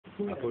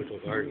I push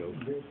it. There you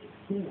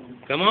go.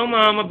 Come on,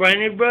 Mama. Bring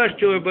the brush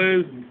to her,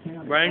 boo.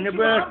 Bring the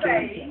brush to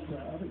her.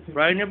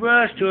 Bring the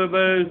brush to her,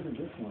 boo.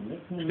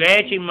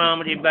 Scratch him,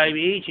 Mama. The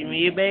baby itching me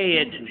your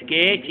bed.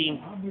 Scratch him.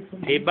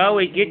 Hey,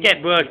 Bowie, get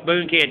that brush,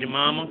 boo, and catch it,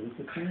 Mama.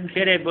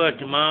 Get that brush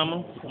to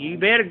Mama. You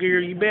better,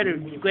 girl. You better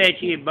scratch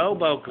his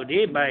bobo, because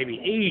that baby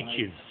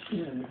itching.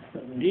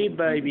 That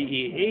baby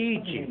is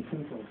itching.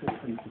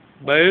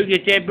 Boo,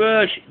 get that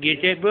brush.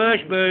 Get that brush,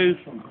 boo.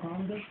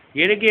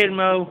 Get a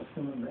Gizmo.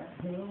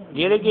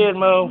 Get a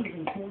Gizmo.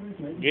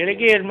 Get a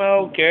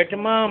Gizmo. Carry it to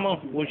Mama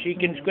where she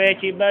can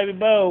scratch his baby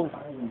bow.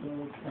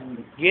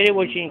 Get it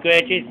where she can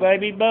scratch his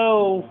baby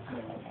bow.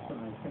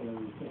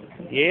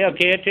 Yeah,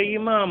 carry it to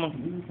your Mama.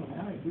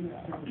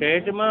 Carry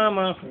it to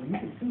Mama.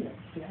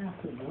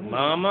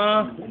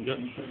 Mama,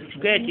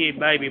 scratch his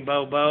baby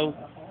bow.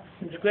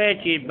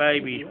 Scratch his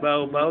baby's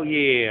bow.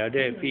 Yeah,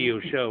 that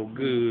feels so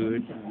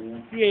good.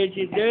 Yes,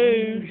 it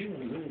does.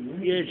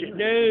 Yes, it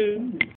does.